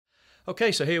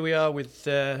Okay, so here we are with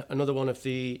another one of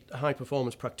the high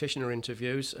performance practitioner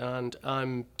interviews, and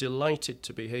I'm delighted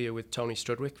to be here with Tony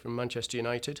Strudwick from Manchester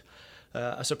United.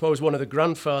 I suppose one of the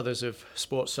grandfathers of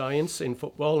sports science in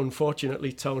football,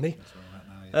 unfortunately, Tony. That's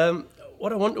right now, yeah.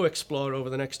 What I want to explore over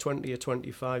the next 20 or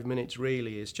 25 minutes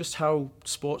really is just how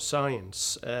sports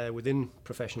science within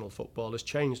professional football has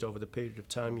changed over the period of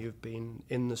time you've been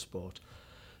in the sport.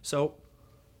 So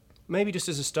maybe just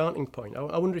as a starting point,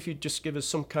 I wonder if you'd just give us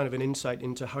some kind of an insight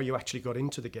into how you actually got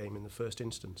into the game in the first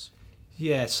instance.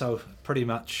 Yeah, so pretty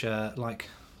much like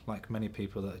many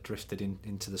people that drifted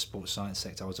into the sports science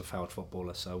sector, I was a failed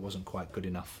footballer, so I wasn't quite good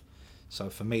enough. So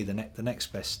for me, the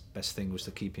next best thing was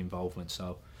to keep involvement.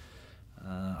 So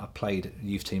I played at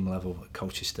youth team level at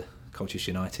Colchester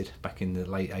United back in the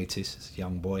late 80s as a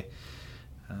young boy.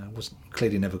 Wasn't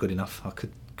clearly never good enough. I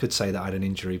could say that I had an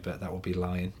injury, but that would be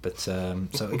lying. But so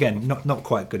again, not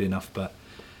quite good enough. But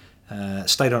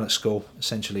stayed on at school.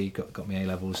 Essentially, got my A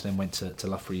levels. Then went to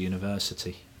Loughborough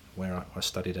University, where I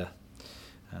studied it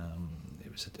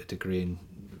was a degree in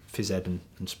phys ed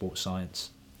and sports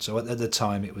science. So at the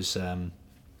time, it was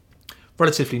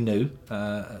relatively new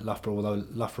at Loughborough, although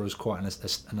Loughborough was quite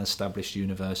an established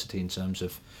university in terms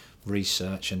of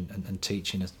research and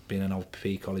teaching, as being an old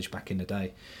PE college back in the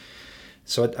day.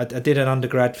 So I did an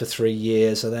undergrad for 3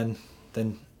 years. I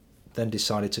then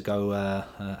decided to go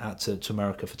out to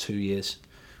America for 2 years,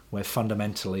 where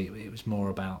fundamentally it was more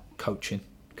about coaching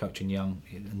young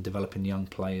and developing young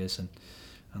players,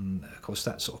 and of course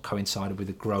that sort of coincided with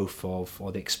the growth or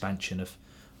the expansion of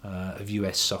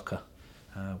US soccer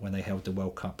when they held the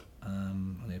World Cup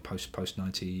post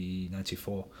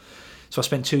 1994. So I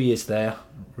spent 2 years there.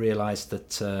 Realised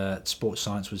that sports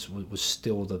science was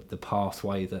still the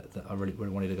pathway that I really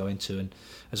wanted to go into, and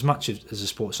as much as a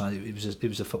sports science, it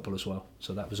was a football as well.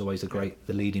 So that was always the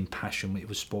leading passion. It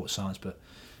was sports science, but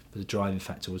the driving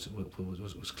factor was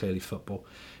clearly football.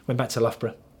 Went back to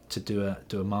Loughborough to do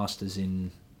a master's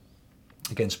in,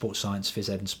 again, sports science, phys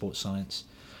ed and sports science.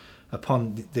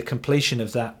 Upon the completion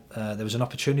of that, there was an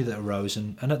opportunity that arose,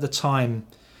 and at the time,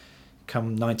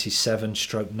 come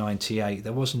 97/98,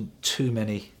 there wasn't too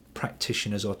many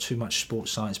practitioners or too much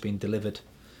sports science being delivered.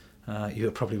 You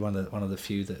were probably one of the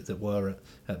few that were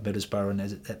at Middlesbrough, and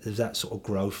there's that sort of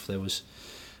growth. There was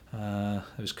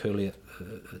Cooley at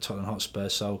Tottenham Hotspur,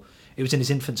 so it was in its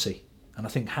infancy. And I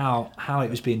think how it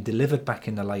was being delivered back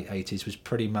in the late 80s was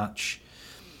pretty much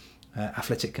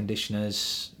athletic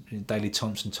conditioners, Daley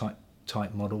Thompson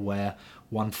type model, where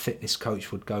one fitness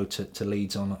coach would go to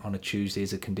Leeds on a Tuesday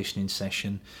as a conditioning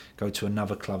session, go to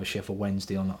another club, a Sheffield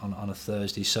Wednesday on a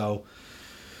Thursday. So,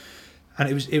 and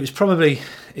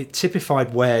it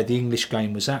typified where the English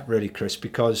game was at, really, Chris,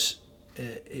 because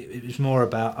it was more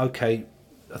about, okay,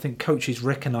 I think coaches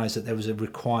recognised that there was a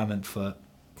requirement for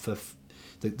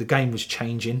the game was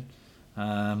changing,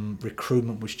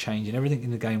 recruitment was changing, everything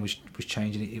in the game was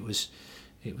changing. It was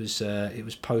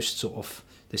post sort of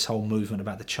this whole movement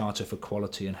about the Charter for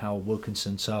Quality and Howard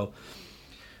Wilkinson. So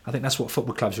I think that's what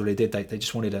football clubs really did. They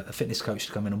just wanted a fitness coach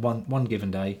to come in on one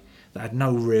given day that had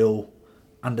no real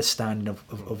understanding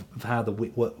of how the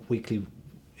weekly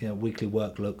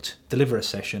work looked, deliver a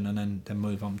session and then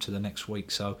move on to the next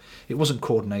week. So it wasn't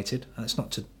coordinated, and it's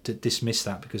not to dismiss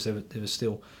that, because there was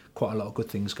still quite a lot of good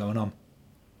things going on.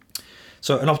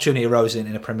 So an opportunity arose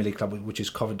in a Premier League club, which is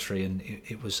Coventry, and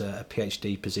it was a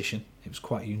PhD position. It was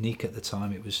quite unique at the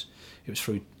time. It was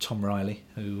through Tom Riley,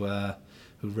 who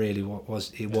really was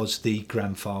the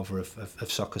grandfather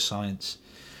of soccer science.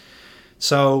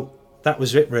 So that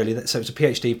was it, really. So it was a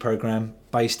PhD program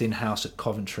based in-house at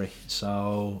Coventry.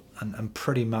 So and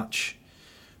pretty much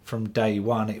from day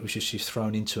one, it was just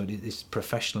thrown into this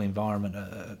professional environment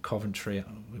at Coventry,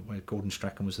 where Gordon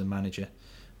Strachan was the manager.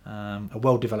 A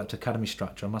well-developed academy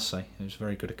structure, I must say. It was a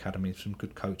very good academy, some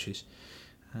good coaches.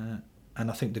 And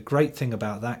I think the great thing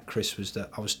about that, Chris, was that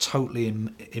I was totally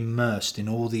immersed in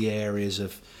all the areas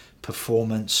of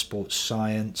performance, sports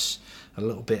science, a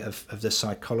little bit of the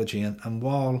psychology. And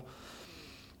while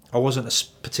I wasn't a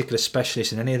particular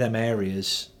specialist in any of them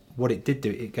areas, what it did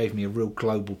do, it gave me a real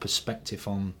global perspective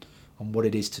on what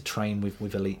it is to train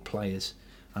with elite players.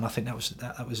 And I think that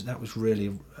was really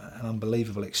an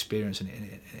unbelievable experience, and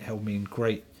it held me in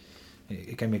great.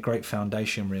 It gave me a great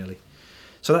foundation, really.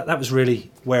 So that was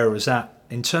really where I was at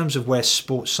in terms of where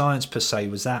sports science per se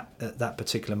was at that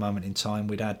particular moment in time.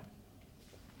 We'd had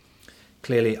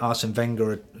clearly Arsene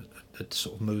Wenger had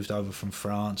sort of moved over from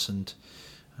France, and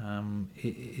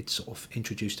it sort of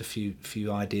introduced a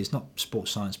few ideas, not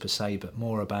sports science per se, but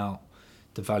more about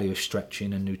the value of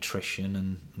stretching and nutrition,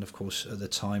 and of course at the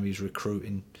time he was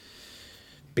recruiting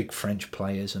big French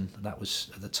players, and that was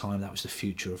at the time that was the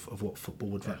future of what football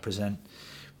would represent.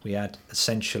 We had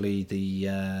essentially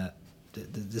the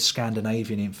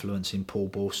Scandinavian influence in Paul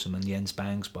Borsum and Jens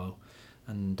Bangsbo,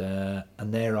 and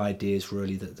their ideas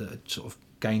really that had sort of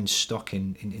gained stock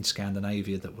in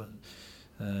Scandinavia that were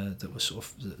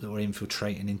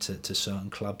infiltrating into certain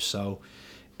clubs. So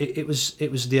it was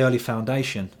the early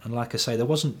foundation, and like I say, there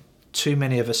wasn't too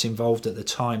many of us involved at the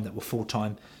time that were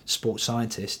full-time sports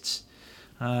scientists.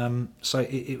 So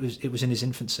it was in its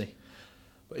infancy.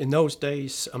 In those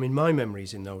days, I mean, my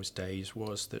memories in those days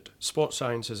was that sports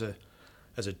science as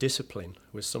a discipline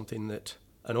was something that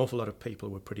an awful lot of people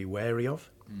were pretty wary of.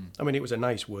 I mean, it was a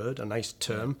nice word, a nice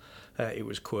term. It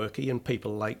was quirky, and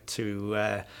people liked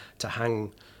to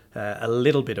hang a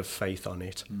little bit of faith on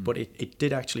it. But it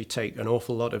did actually take an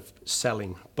awful lot of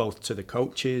selling, both to the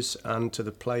coaches and to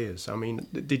the players. I mean,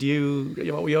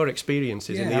 what were your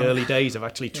experiences in the early days of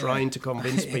actually trying to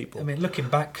convince people? I mean, looking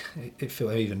back, it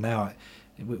feels even now.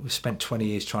 We spent 20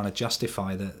 years trying to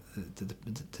justify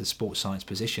the sports science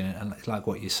position, and like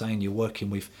what you're saying, you're working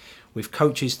with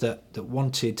coaches that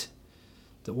wanted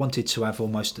to have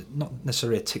almost not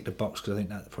necessarily a tick the box, because I think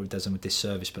that probably does them a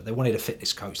disservice, but they wanted a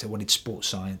fitness coach, they wanted sports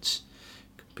science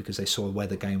because they saw where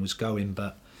the game was going.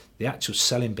 But the actual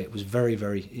selling bit was very,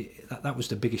 very, that was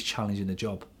the biggest challenge in the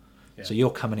job. Yeah. So you're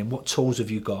coming in, what tools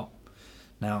have you got?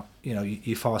 Now,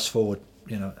 you fast forward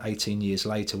 18 years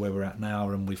later where we're at now,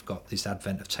 and we've got this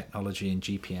advent of technology and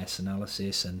GPS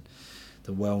analysis and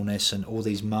the wellness and all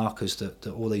these markers that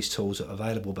all these tools are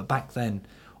available. But back then,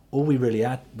 all we really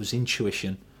had was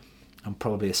intuition and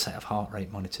probably a set of heart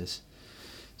rate monitors.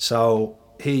 So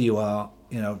here you are,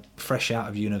 fresh out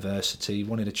of university,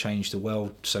 wanting to change the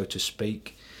world, so to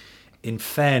speak. In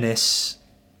fairness,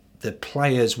 the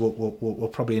players were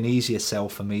probably an easier sell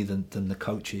for me than the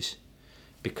coaches,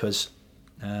 because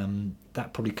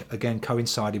that probably again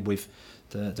coincided with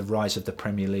the rise of the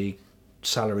Premier League.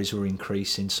 Salaries were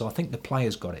increasing, so I think the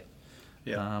players got it.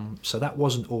 Yeah. So that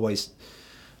wasn't always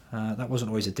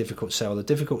a difficult sell. The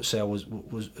difficult sell was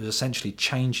essentially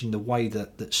changing the way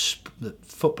that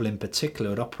football in particular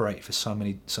had operated for so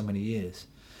many years.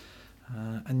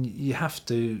 And you have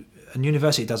to. And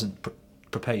university doesn't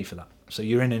prepare you for that. So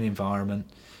you're in an environment.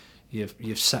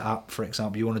 You've set up, for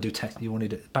example, you want to do test.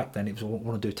 Back then it was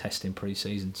want to do testing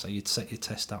pre-season. So you'd set your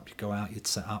test up, you'd go out, you'd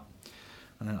set up,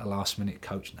 and then at the last minute,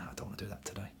 coach, no, I don't want to do that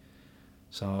today.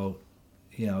 So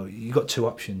you've got two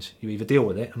options. You either deal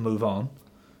with it and move on,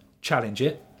 challenge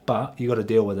it, but you got to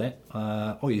deal with it,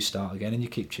 or you start again and you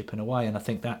keep chipping away. And I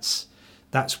think that's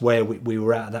where we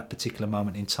were at that particular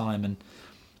moment in time, and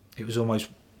it was almost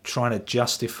trying to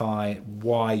justify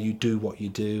why you do what you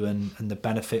do and the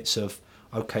benefits of,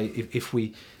 okay, if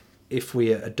we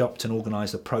adopt an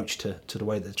organised approach to the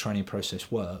way that the training process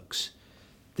works,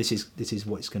 this is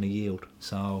what it's going to yield.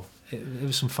 So it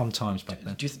was some fun times back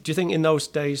then. Do you think in those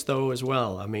days though as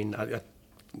well? I mean, I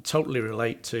totally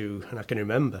relate to, and I can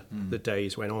remember the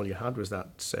days when all you had was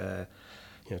that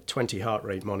 20 heart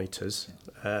rate monitors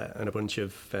and a bunch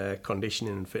of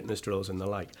conditioning and fitness drills and the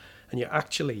like, and you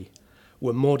actually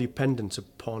were more dependent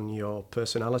upon your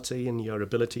personality and your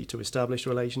ability to establish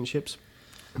relationships.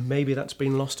 Maybe that's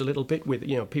been lost a little bit with,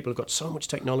 people have got so much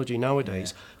technology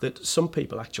nowadays that some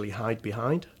people actually hide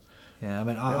behind. Yeah, I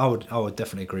mean, I would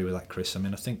definitely agree with that, Chris. I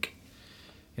mean, I think,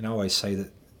 I always say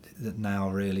that now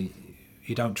really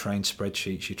you don't train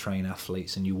spreadsheets, you train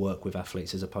athletes and you work with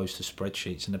athletes as opposed to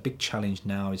spreadsheets. And the big challenge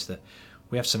now is that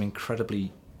we have some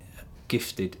incredibly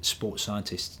gifted sports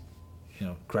scientists,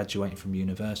 graduating from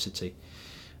university.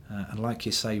 And like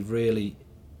you say, really,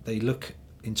 they look,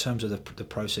 in terms of the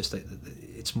process,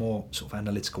 it's more sort of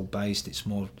analytical based, it's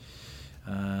more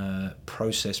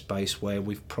process based, where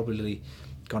we've probably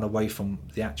gone away from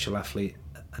the actual athlete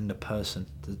and the person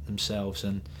themselves.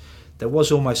 And there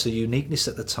was almost a uniqueness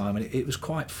at the time, and it was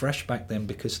quite fresh back then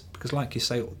because like you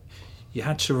say, you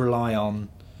had to rely on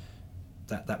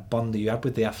that bond that you had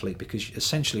with the athlete, because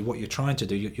essentially what you're trying to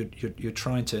do, you're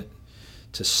trying to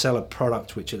sell a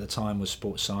product which at the time was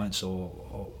sports science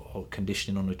or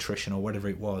conditioning or nutrition or whatever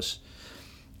it was,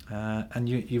 and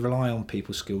you rely on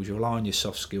people skills, you rely on your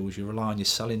soft skills, you rely on your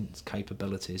selling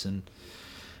capabilities, and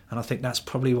I think that's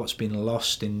probably what's been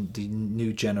lost in the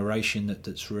new generation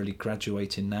that's really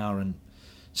graduating now. And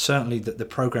certainly the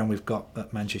programme we've got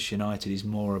at Manchester United is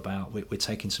more about, we're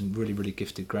taking some really, really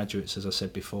gifted graduates, as I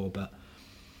said before, but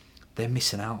they're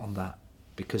missing out on that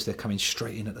because they're coming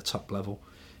straight in at the top level.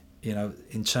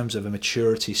 In terms of a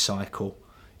maturity cycle,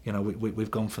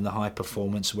 we've gone from the high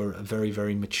performance, we're at a very,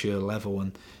 very mature level,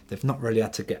 and they've not really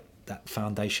had to get that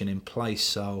foundation in place.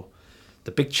 So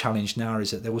the big challenge now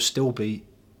is that there will still be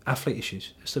athlete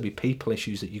issues. There'll still be people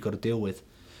issues that you've got to deal with.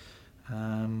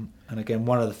 And again,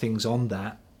 one of the things on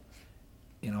that,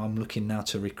 I'm looking now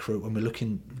to recruit. When we're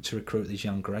looking to recruit these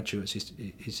young graduates,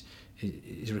 is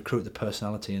recruit the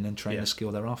personality and then train the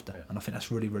skill thereafter. Yeah. And I think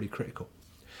that's really, really critical.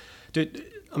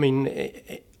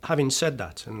 Having said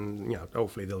that, and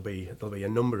hopefully there'll be a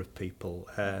number of people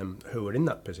who are in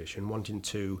that position wanting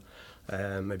to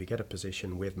maybe get a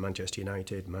position with Manchester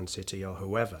United, Man City, or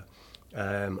whoever,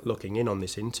 looking in on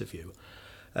this interview.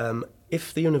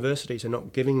 If the universities are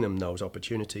not giving them those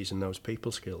opportunities and those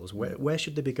people skills, where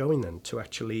should they be going then to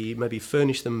actually maybe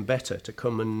furnish them better to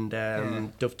come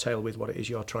and dovetail with what it is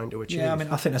you're trying to achieve? Yeah,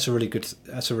 I think that's a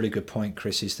really good point,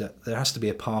 Chris. Is that there has to be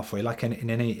a pathway, like in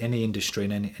any industry,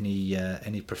 in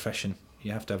any profession,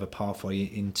 you have to have a pathway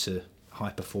into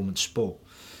high performance sport.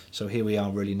 So here we are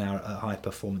really now at high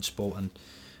performance sport, and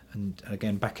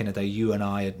again, back in the day, you and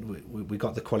I, we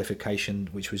got the qualification,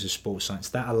 which was a sports science.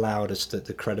 That allowed us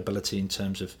the credibility in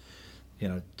terms of,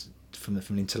 from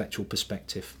an intellectual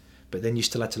perspective. But then you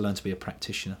still had to learn to be a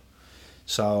practitioner.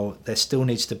 So there still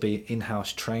needs to be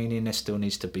in-house training. There still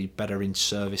needs to be better in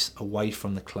service away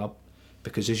from the club.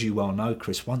 Because as you well know,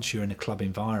 Chris, once you're in a club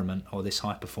environment or this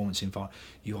high-performance environment,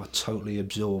 you are totally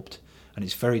absorbed. And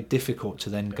it's very difficult to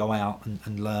then go out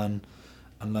and learn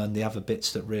the other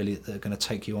bits that are going to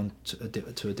take you on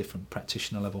to a different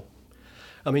practitioner level.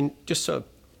 Just sort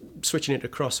of switching it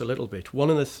across a little bit, one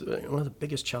of the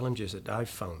biggest challenges that I've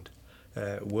found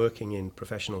working in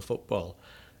professional football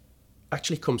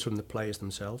actually comes from the players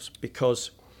themselves,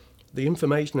 because the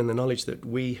information and the knowledge that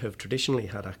we have traditionally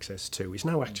had access to is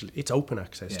now it's open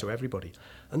access to everybody.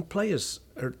 And players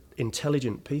are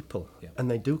intelligent people, and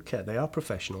they do care. They are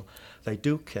professional. They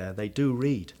do care. They do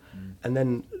read. And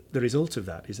then the result of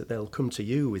that is that they'll come to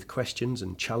you with questions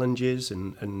and challenges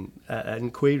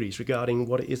and queries regarding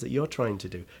what it is that you're trying to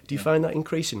do. Do you find that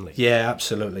increasingly? Yeah,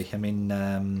 absolutely.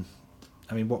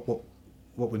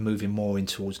 What we're moving more in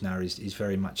towards now is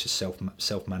very much a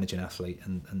self-managing athlete,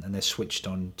 and they're switched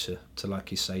on to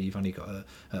like you say, you've only got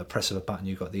a press of a button,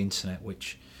 you've got the internet,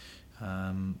 which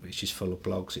is full of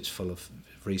blogs, it's full of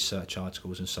research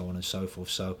articles and so on and so forth.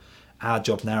 So our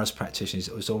job now as practitioners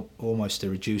is almost to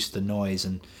reduce the noise,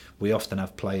 and we often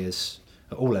have players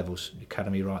at all levels,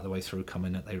 academy right the way through,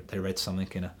 coming that they read something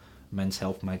in a men's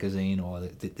health magazine or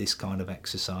this kind of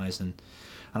exercise, and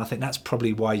I think that's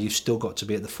probably why you've still got to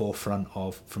be at the forefront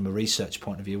of, from a research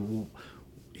point of view,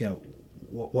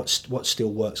 what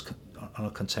still works on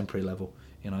a contemporary level.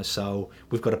 So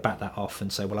we've got to back that off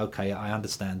and say, well, okay, I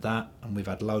understand that, and we've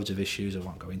had loads of issues. I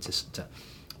won't go into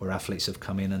where athletes have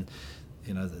come in and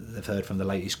they've heard from the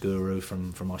latest guru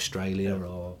from Australia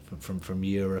or from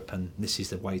Europe, and this is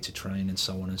the way to train, and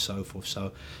so on and so forth.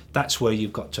 So that's where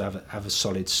you've got to have a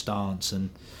solid stance, and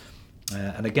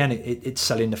again, it's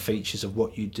selling the features of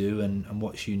what you do and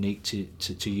what's unique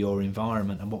to your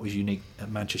environment, and what was unique at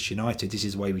Manchester United. This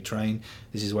is the way we train,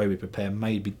 this is the way we prepare,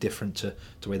 may be different to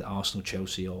the way that Arsenal,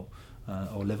 Chelsea or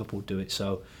Liverpool do it.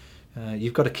 So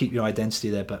you've got to keep your identity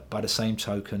there, but by the same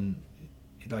token,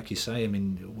 like you say,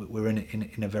 we're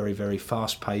in a very, very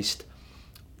fast-paced,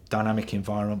 dynamic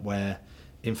environment where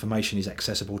information is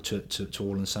accessible to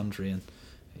all and sundry, and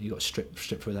you've got to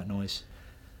strip through that noise.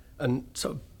 And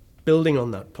so, building on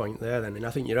that point there then, and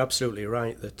I think you're absolutely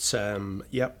right that,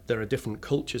 there are different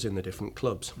cultures in the different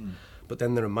clubs, but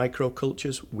then there are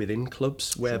micro-cultures within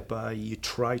clubs whereby you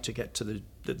try to get to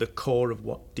the core of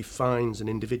what defines an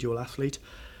individual athlete.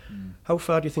 How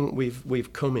far do you think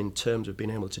we've come in terms of being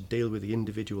able to deal with the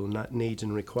individual needs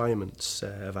and requirements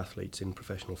of athletes in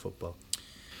professional football?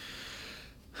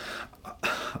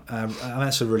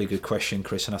 That's a really good question,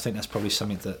 Chris, and I think that's probably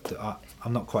something that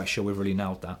I'm not quite sure we've really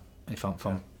nailed that, if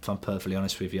I'm perfectly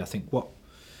honest with you. I think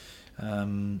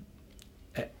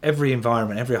every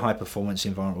environment, every high performance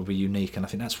environment will be unique, and I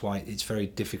think that's why it's very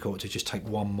difficult to just take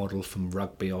one model from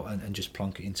rugby and just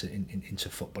plonk it into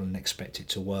football and expect it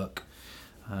to work.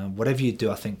 Whatever you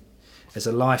do, I think there's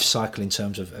a life cycle in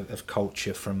terms of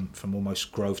culture from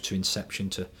almost growth to inception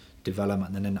to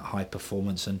development, and then at high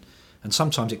performance, and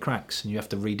sometimes it cracks and you have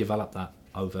to redevelop that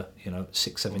over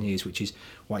 6-7 years, which is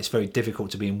why it's very difficult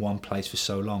to be in one place for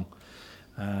so long.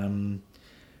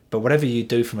 But whatever you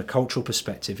do from a cultural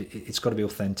perspective, it's got to be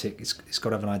authentic, it's got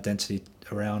to have an identity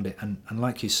around it, and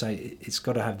like you say, it's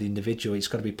got to have the individual, it's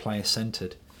got to be player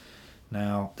centred.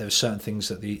 Now, there are certain things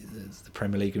that the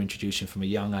Premier League are introducing from a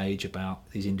young age about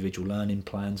these individual learning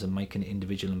plans and making it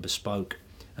individual and bespoke.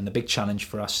 And the big challenge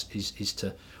for us is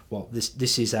to,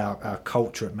 this is our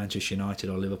culture at Manchester United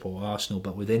or Liverpool or Arsenal,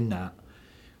 but within that,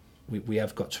 we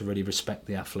have got to really respect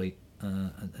the athlete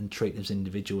and treat them as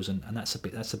individuals, and that's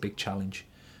a big challenge.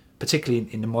 particularly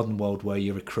in the modern world where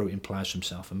you're recruiting players from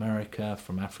South America,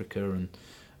 from Africa,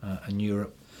 and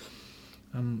Europe.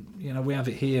 We have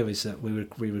it here is that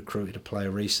we recruited a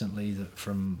player recently that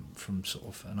from sort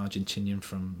of an Argentinian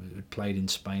who played in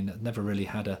Spain that never really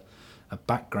had a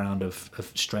background of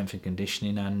strength and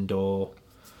conditioning and or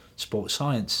sports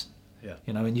science. Yeah.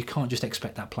 And you can't just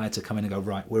expect that player to come in and go,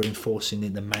 right, we're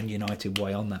enforcing the Man United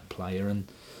way on that player, and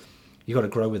you've got to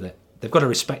grow with it. They've got to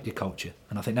respect your culture,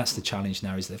 and I think that's the challenge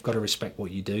now, is they've got to respect what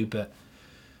you do,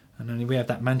 and then we have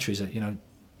that mantra is that,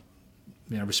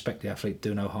 respect the athlete,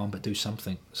 do no harm, but do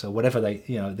something. So whatever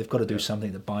they've got to do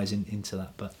something that buys into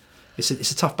that, but it's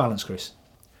a tough balance, Chris.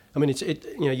 I mean,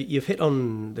 you've hit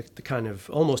on the kind of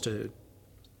almost an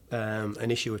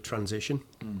issue of transition.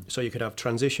 So you could have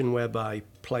transition whereby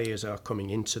players are coming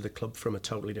into the club from a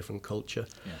totally different culture.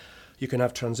 Yeah. You can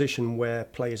have transition where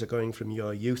players are going from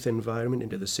your youth environment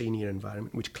into the senior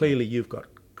environment, which clearly you've got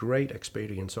great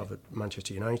experience of at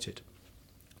Manchester United.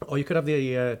 Or you could have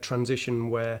the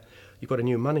transition where you've got a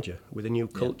new manager with a new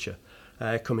culture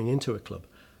coming into a club.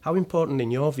 How important in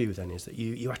your view then is that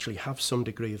you actually have some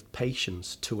degree of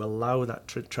patience to allow that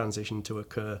transition to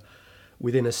occur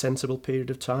within a sensible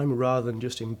period of time, rather than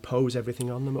just impose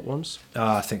everything on them at once?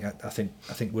 I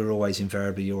think we're always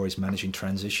managing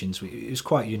transitions. It was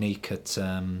quite unique at.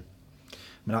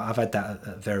 I've had that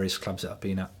at various clubs that I've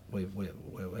been at. Where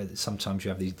sometimes you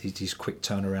have these quick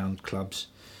turnaround clubs,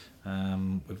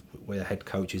 where the head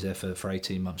coach is there for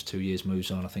 18 months, 2 years, moves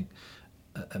on. I think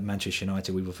at Manchester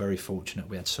United we were very fortunate.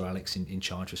 We had Sir Alex in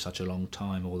charge for such a long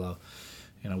time. Although,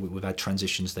 we've had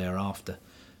transitions thereafter.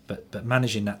 But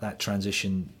managing that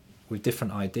transition with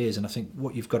different ideas, and I think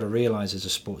what you've got to realise as a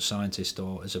sports scientist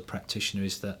or as a practitioner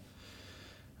is that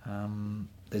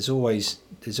there's always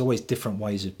different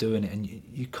ways of doing it, and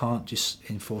you can't just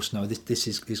enforce, no, this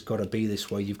is got to be this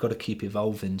way. You've got to keep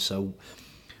evolving. So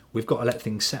we've got to let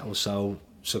things settle. So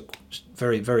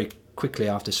very, very quickly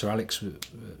after Sir Alex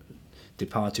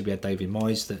departed, we had David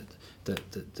Moyes that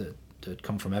had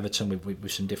come from Everton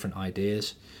with some different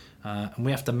ideas, and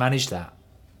we have to manage that.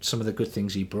 Some of the good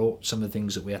things he brought, some of the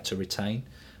things that we had to retain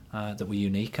that were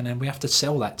unique, and then we have to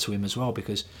sell that to him as well,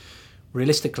 because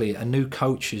realistically a new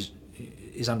coach is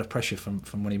under pressure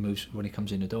from when he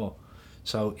comes in the door.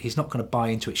 So he's not going to buy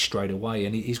into it straight away,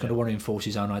 and he's going to want to enforce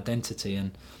his own identity.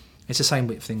 And it's the same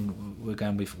thing we're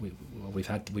going with.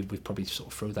 We've probably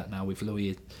sort of through that now with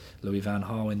Louis van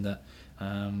Gaal, in that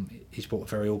he's brought a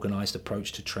very organised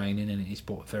approach to training, and he's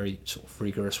brought a very sort of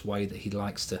rigorous way that he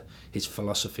likes to, his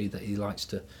philosophy that he likes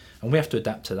to, and we have to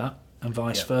adapt to that, and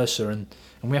vice versa, and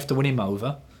we have to win him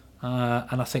over.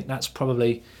 And I think that's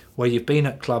probably where you've been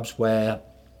at clubs where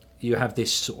you have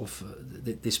this sort of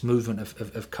this movement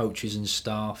of coaches and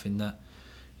staff, in that,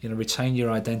 retain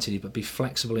your identity but be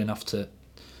flexible enough to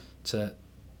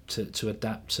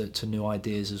adapt to new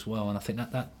ideas as well. And I think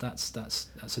that's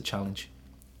a challenge.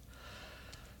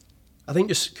 I think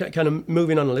just kind of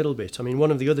moving on a little bit, I mean,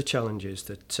 one of the other challenges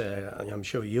that I'm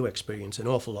sure you experience an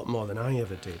awful lot more than I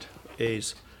ever did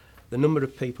is the number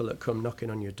of people that come knocking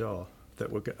on your door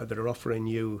that are offering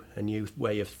you a new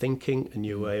way of thinking, a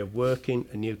new way of working,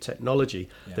 a new technology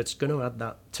that's going to add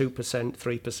that 2%,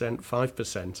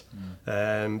 3%,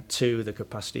 5% to the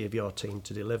capacity of your team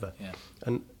to deliver. Yeah.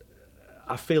 And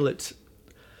I feel that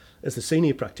as the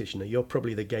senior practitioner, you're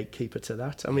probably the gatekeeper to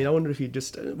that. I mean, I wonder if you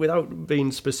just, without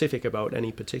being specific about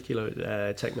any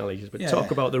particular technologies, but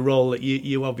talk about the role that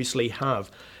you obviously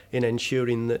have in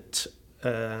ensuring that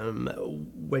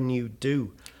when you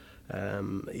do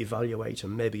evaluate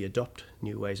and maybe adopt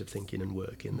new ways of thinking and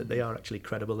working, that they are actually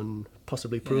credible and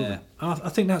possibly proven. Yeah. I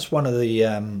think that's one of the.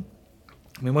 I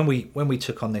mean, when we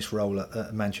took on this role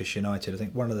at Manchester United, I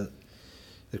think one of the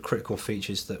critical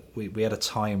features that we had a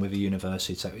tie-in with a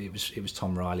university. So it was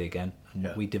Tom Riley again,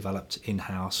 and we developed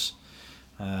in-house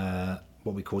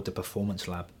what we called the Performance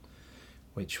Lab,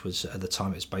 which was at the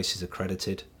time it was BASIS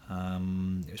accredited.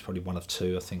 It was probably one of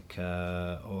two, I think,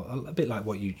 or a bit like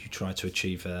what you tried to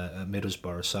achieve at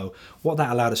Middlesbrough. So what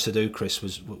that allowed us to do, Chris,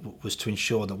 was to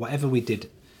ensure that whatever we did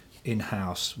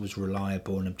in-house was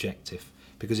reliable and objective.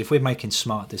 Because if we're making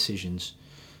smart decisions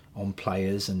on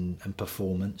players and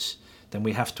performance, then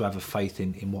we have to have a faith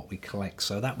in what we collect.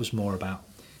 So that was more about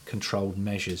controlled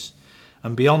measures.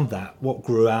 And beyond that, what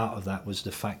grew out of that was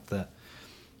the fact that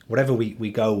whatever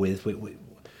we go with,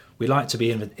 we like to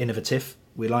be innovative.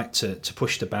 We like to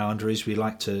push the boundaries. We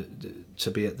like to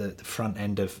be at the front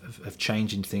end of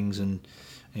changing things, and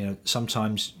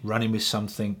sometimes running with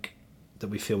something that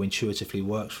we feel intuitively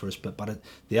works for us. But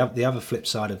the other flip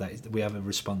side of that is that we have a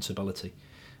responsibility.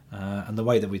 And the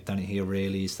way that we've done it here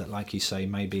really is that, like you say,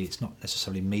 maybe it's not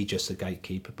necessarily me just a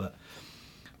gatekeeper, but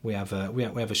we have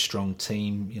a strong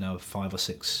team. You know, five or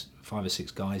six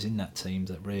guys in that team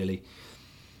that really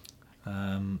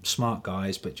smart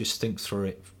guys, but just think through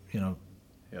it. You know,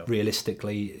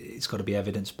 realistically, it's got to be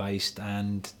evidence based,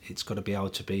 and it's got to be able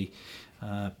to be,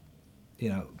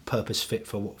 purpose fit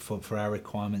for our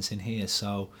requirements in here.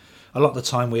 So, a lot of the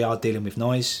time we are dealing with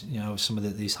noise. You know, some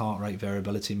of these heart rate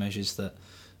variability measures that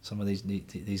some of these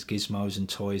gizmos and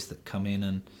toys that come in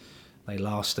and they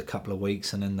last a couple of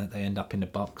weeks and then they end up in the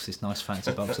box, this nice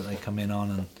fancy box that they come in on,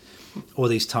 and all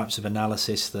these types of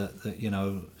analysis that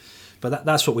but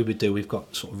that's what we would do. We've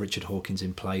got sort of Richard Hawkins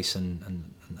in place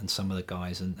and some of the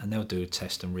guys, and they'll do a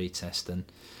test and retest. And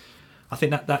I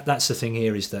think that's the thing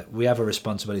here, is that we have a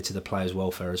responsibility to the players'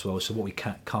 welfare as well. So what we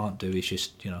can't do is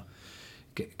just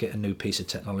get a new piece of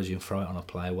technology and throw it on a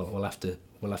player. We'll have to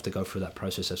go through that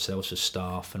process ourselves as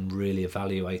staff and really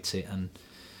evaluate it. And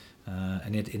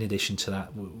in addition to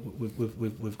that,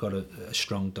 we've got a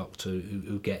strong doctor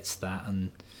who gets that.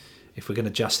 And if we're going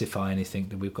to justify anything,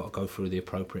 then we've got to go through the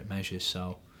appropriate measures.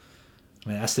 So, I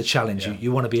mean, that's the challenge. Yeah.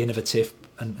 You want to be innovative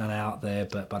and out there,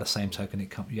 but by the same token,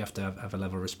 you have to have a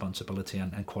level of responsibility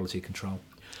and quality control.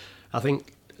 I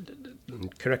think,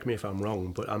 correct me if I'm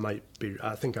wrong, but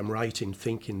I think I'm right in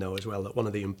thinking, though, as well, that one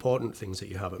of the important things that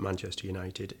you have at Manchester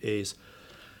United is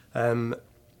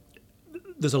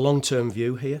there's a long-term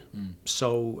view here.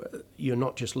 So you're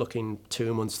not just looking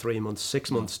 2 months, 3 months, 6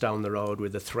 months down the road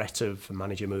with the threat of a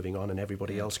manager moving on and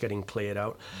everybody else getting cleared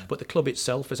out. But the club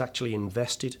itself has actually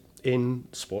invested in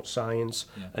sports science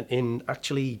and in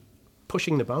actually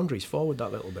pushing the boundaries forward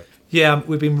that little bit. Yeah,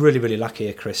 we've been really, really lucky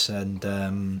here, Chris.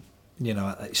 And,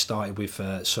 it started with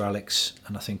Sir Alex.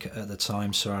 And I think at the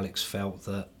time, Sir Alex felt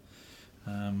that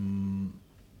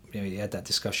he had that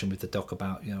discussion with the doc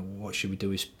about what should we do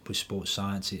with sports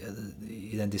science.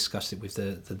 He then discussed it with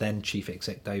the then chief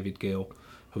exec David Gill,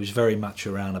 who was very much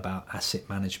around about asset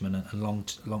management and long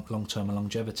term and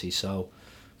longevity. So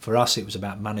for us, it was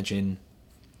about managing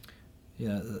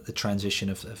the transition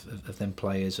of them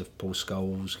players, of Paul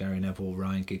Scholes, Gary Neville,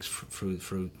 Ryan Giggs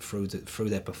through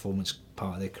their performance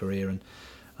part of their career, and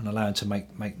allowing to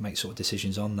make sort of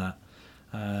decisions on that.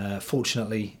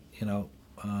 Fortunately,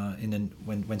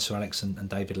 when Sir Alex and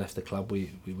David left the club,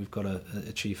 we've got a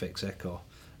chief exec or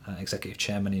executive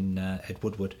chairman in Ed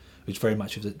Woodward, who's very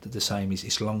much of the same.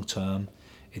 It's long term.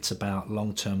 It's about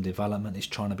long term development. It's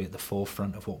trying to be at the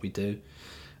forefront of what we do.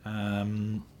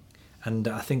 And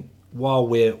I think while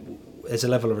there's a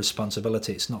level of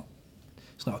responsibility, it's not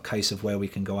a case of where we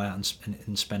can go out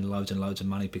and spend loads and loads of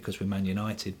money because we're Man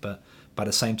United, but by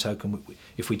the same token,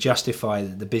 if we justify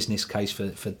the business case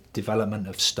for development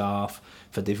of staff,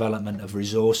 for development of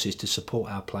resources to support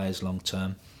our players long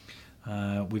term,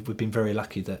 we've been very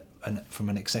lucky that, and from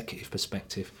an executive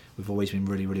perspective, we've always been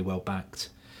really, really well backed.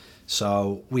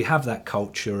 So we have that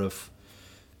culture of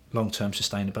long-term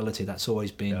sustainability. That's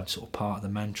always been sort of part of the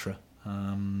mantra.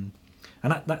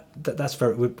 And that's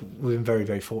we've been very,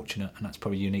 very fortunate, and that's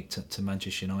probably unique to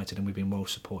Manchester United, and we've been well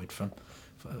supported from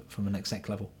an exec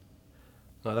level.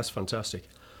 No, that's fantastic.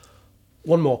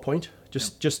 One more point,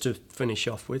 just to finish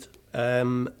off with.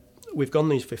 We've gone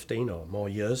these 15 or more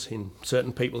years in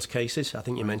certain people's cases. I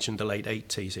think you mentioned the late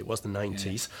 80s. It was the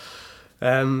 90s.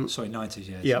 Sorry,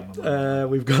 90s. Yeah.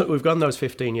 We've gone those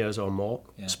 15 years or more.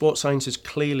 Yeah. Sports science has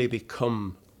clearly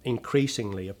become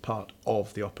increasingly a part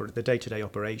of the day-to-day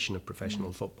operation of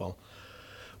professional football.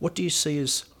 What do you see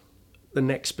as the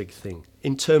next big thing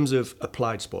in terms of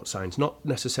applied sports science, not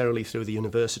necessarily through the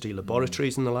university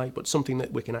laboratories and the like, but something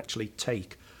that we can actually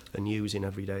take and use in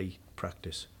everyday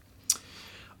practice?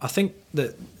 I think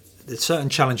that there's certain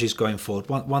challenges going forward.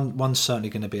 One's certainly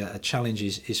going to be a challenge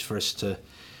is for us to,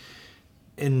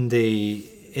 in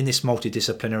this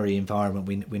multidisciplinary environment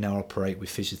we now operate with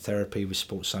physiotherapy, with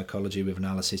sports psychology, with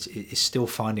analysis, is still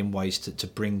finding ways to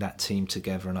bring that team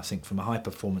together. And I think from a high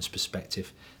performance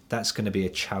perspective, that's going to be a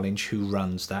challenge. Who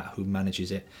runs that, who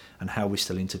manages it, and how we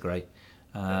still integrate.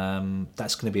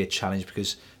 That's going to be a challenge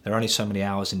because there are only so many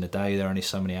hours in the day, there are only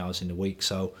so many hours in the week.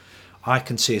 So I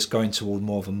can see us going toward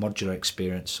more of a modular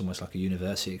experience, almost like a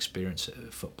university experience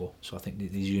of football. So I think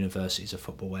these universities of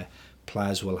football where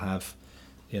players will have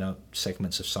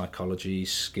segments of psychology,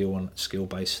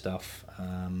 skill-based stuff,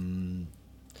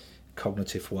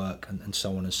 cognitive work, and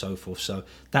so on and so forth. So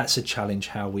that's a challenge,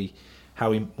 how we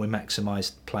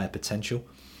maximise player potential,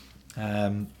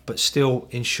 but still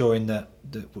ensuring that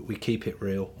we keep it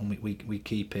real and we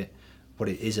keep it what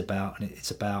it is about, and it's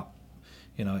about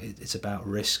it's about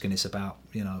risk, and it's about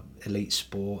elite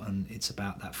sport, and it's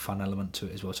about that fun element to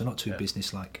it as well. So not too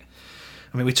business-like.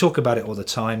 I mean, we talk about it all the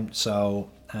time. So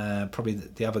probably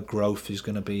the other growth is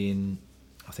going to be in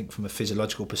I think from a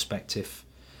physiological perspective,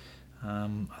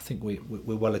 I think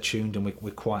we're well attuned and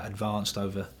we're quite advanced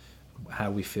over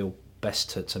how we feel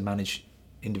best to manage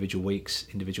individual weeks,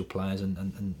 individual players,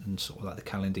 and sort of like the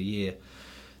calendar year.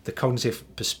 The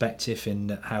cognitive perspective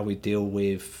in how we deal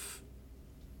with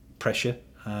pressure,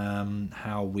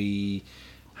 how we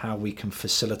can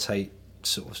facilitate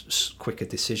sort of quicker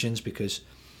decisions, because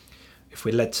if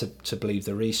we're led to believe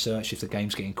the research, if the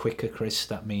game's getting quicker, Chris,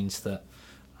 that means that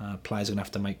players are going to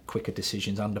have to make quicker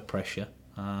decisions under pressure,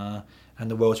 and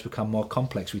the world's become more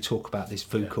complex. We talk about this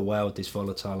VUCA world, this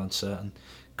volatile, uncertain,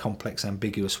 complex,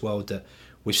 ambiguous world, that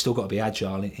we've still got to be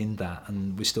agile in that,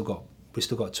 and we still got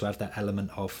to have that element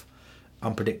of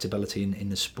unpredictability in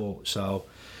the sport. So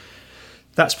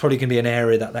that's probably going to be an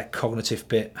area that cognitive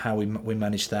bit, how we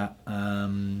manage that.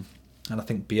 And I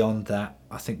think beyond that,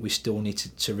 I think we still need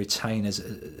to retain as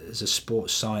a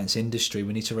sports science industry.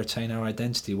 We need to retain our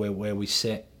identity where we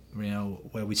sit,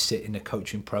 where we sit in the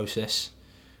coaching process,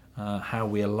 how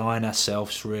we align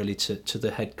ourselves really to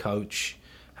the head coach,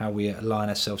 how we align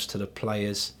ourselves to the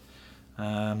players,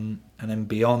 and then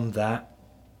beyond that,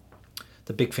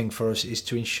 the big thing for us is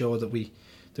to ensure that we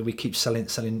keep selling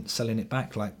it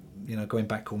back, like going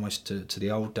back almost to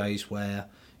the old days where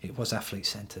it was athlete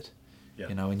centred.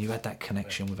 And you had that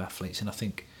connection with athletes. And I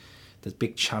think the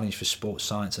big challenge for sports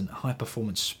science and high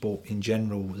performance sport in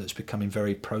general, that's becoming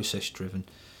very process driven,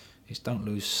 is don't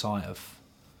lose sight of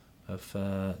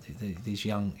these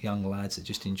young lads that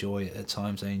just enjoy it. At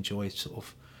times they enjoy sort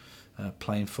of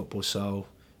playing football. So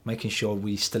making sure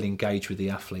we still engage with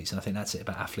the athletes, and I think that's it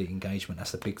about athlete engagement.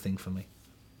 That's the big thing for me.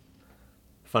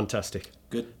 Fantastic.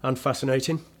 Good. And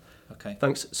fascinating. Okay.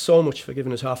 Thanks so much for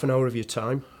giving us half an hour of your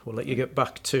time. We'll let you get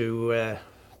back to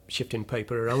shifting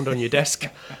paper around on your desk.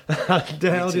 And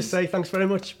I'll just say thanks very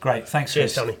much. Great. Thanks.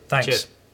 Cheers, Tony. Thanks. Cheers.